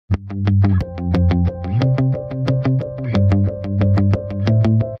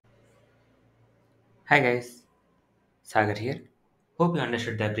Hi guys, Sagar here. Hope you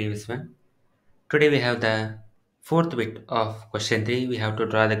understood the previous one. Today we have the fourth bit of question 3. We have to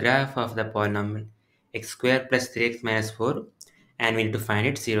draw the graph of the polynomial x square plus 3x minus 4 and we need to find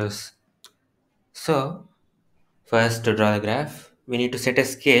its zeros. So, first to draw the graph, we need to set a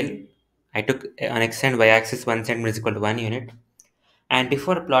scale. I took on x and y axis 1 centimeter is equal to 1 unit. And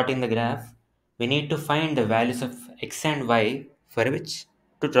before plotting the graph, we need to find the values of x and y for which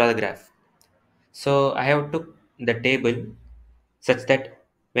to draw the graph. So I have took the table such that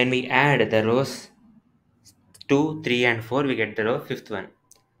when we add the rows 2, 3 and 4 we get the row fifth one.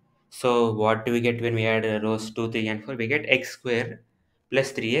 So what do we get when we add rows 2, 3 and 4? We get x square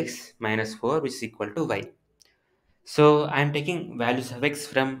plus 3x minus 4 which is equal to y. So I am taking values of x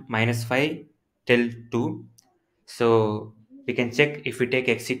from minus 5 till 2. So we can check if we take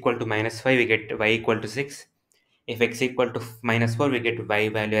x equal to minus 5 we get y equal to 6. If x equal to minus 4 we get y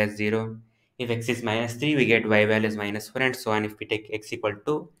value as 0. If x is minus 3 we get y value as minus 4 and so on. If we take x equal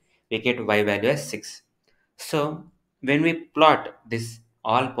to we get y value as 6. So when we plot this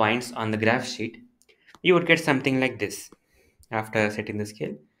all points on the graph sheet, you would get something like this. After setting the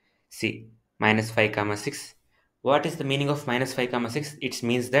scale, see minus 5 comma 6. What is the meaning of minus 5 comma 6? It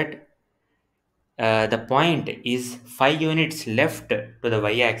means that the point is 5 units left to the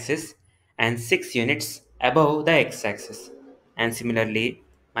y-axis and 6 units above the x-axis. And similarly,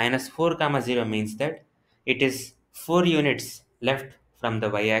 minus 4 comma 0 means that it is 4 units left from the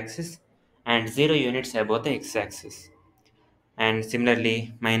y-axis and 0 units above the x-axis. And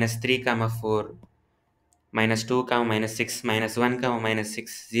similarly, minus 3 comma 4, minus 2 comma minus 6, minus 1 comma minus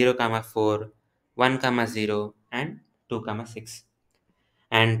 6, 0 comma 4, 1 comma 0 and 2 comma 6.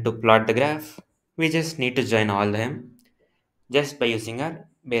 And to plot the graph, we just need to join all them just by using our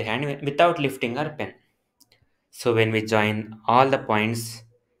bare hand without lifting our pen. So when we join all the points,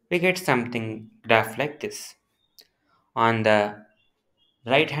 we get something graph like this. On the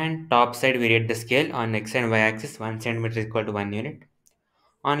right hand top side, we read the scale on x and y axis 1 centimeter is equal to 1 unit.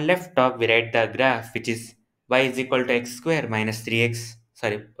 On left top, we write the graph which is y is equal to x square minus 3x,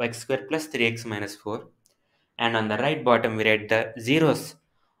 sorry, x square plus 3x minus 4. And on the right bottom, we write the zeros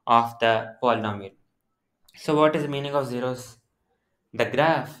of the polynomial. So what is the meaning of zeros? The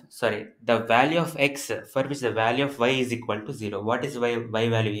graph, sorry, the value of x for which the value of y is equal to 0. What is y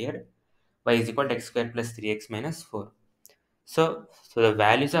value here? Y is equal to x square plus 3x minus 4. So the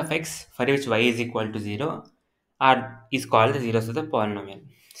values of x for which y is equal to 0 is called the zeros of the polynomial.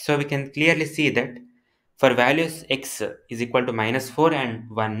 So we can clearly see that for values x is equal to minus 4 and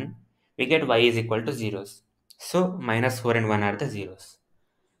 1, we get y is equal to zeros. So minus 4 and 1 are the zeros.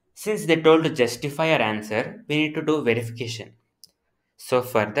 Since they told to justify our answer, we need to do verification. So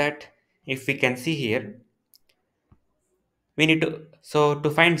for that, if we can see here, we need to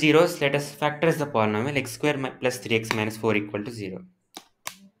find zeros, let us factorize the polynomial x square plus 3x minus 4 equal to 0.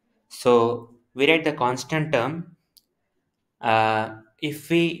 So we write the constant term. If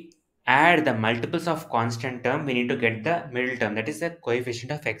we add the multiples of constant term, we need to get the middle term, that is the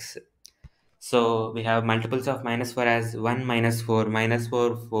coefficient of x. So we have multiples of minus 4 as 1 minus 4, minus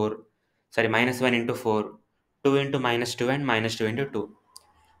 4, 4, sorry, minus 1 into 4, 2 into minus 2 and minus 2 into 2.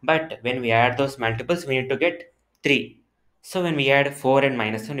 But when we add those multiples, we need to get 3. So when we add 4 and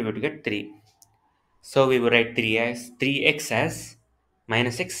minus 1, we will get 3. So we will write 3x as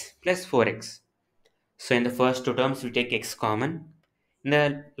minus x plus 4x. So in the first two terms, we take x common. In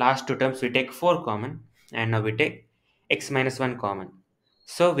the last two terms, we take 4 common. And now we take x minus 1 common.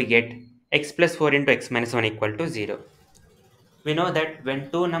 So we get x plus 4 into x minus 1 equal to 0. We know that when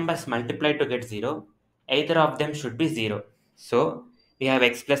two numbers multiply to get 0, either of them should be 0. So we have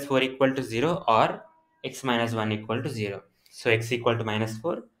x plus 4 equal to 0 or x minus 1 equal to 0. So x equal to minus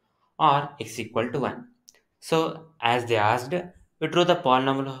 4 or x equal to 1. So as they asked, we drew the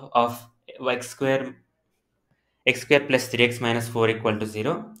polynomial of x square plus 3x minus 4 equal to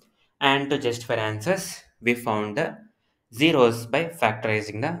 0. And to justify answers, we found the zeros by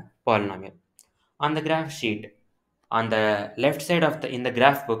factorizing the polynomial. On the graph sheet, on the left side of the in the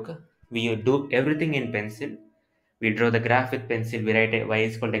graph book, we do everything in pencil. We draw the graph with pencil. We write y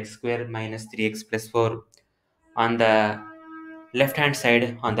is equal to x square minus 3x plus 4. On the left hand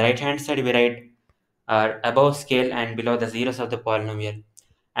side, on the right hand side, we write above scale and below the zeros of the polynomial.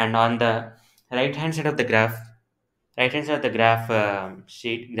 And on the right hand side of the graph, right hand side of the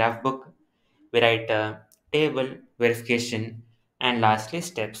graph book, we write table, verification, and lastly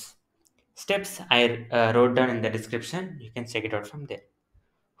steps. Steps I wrote down in the description. You can check it out from there.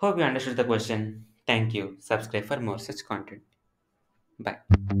 Hope you understood the question. Thank you. Subscribe for more such content. Bye.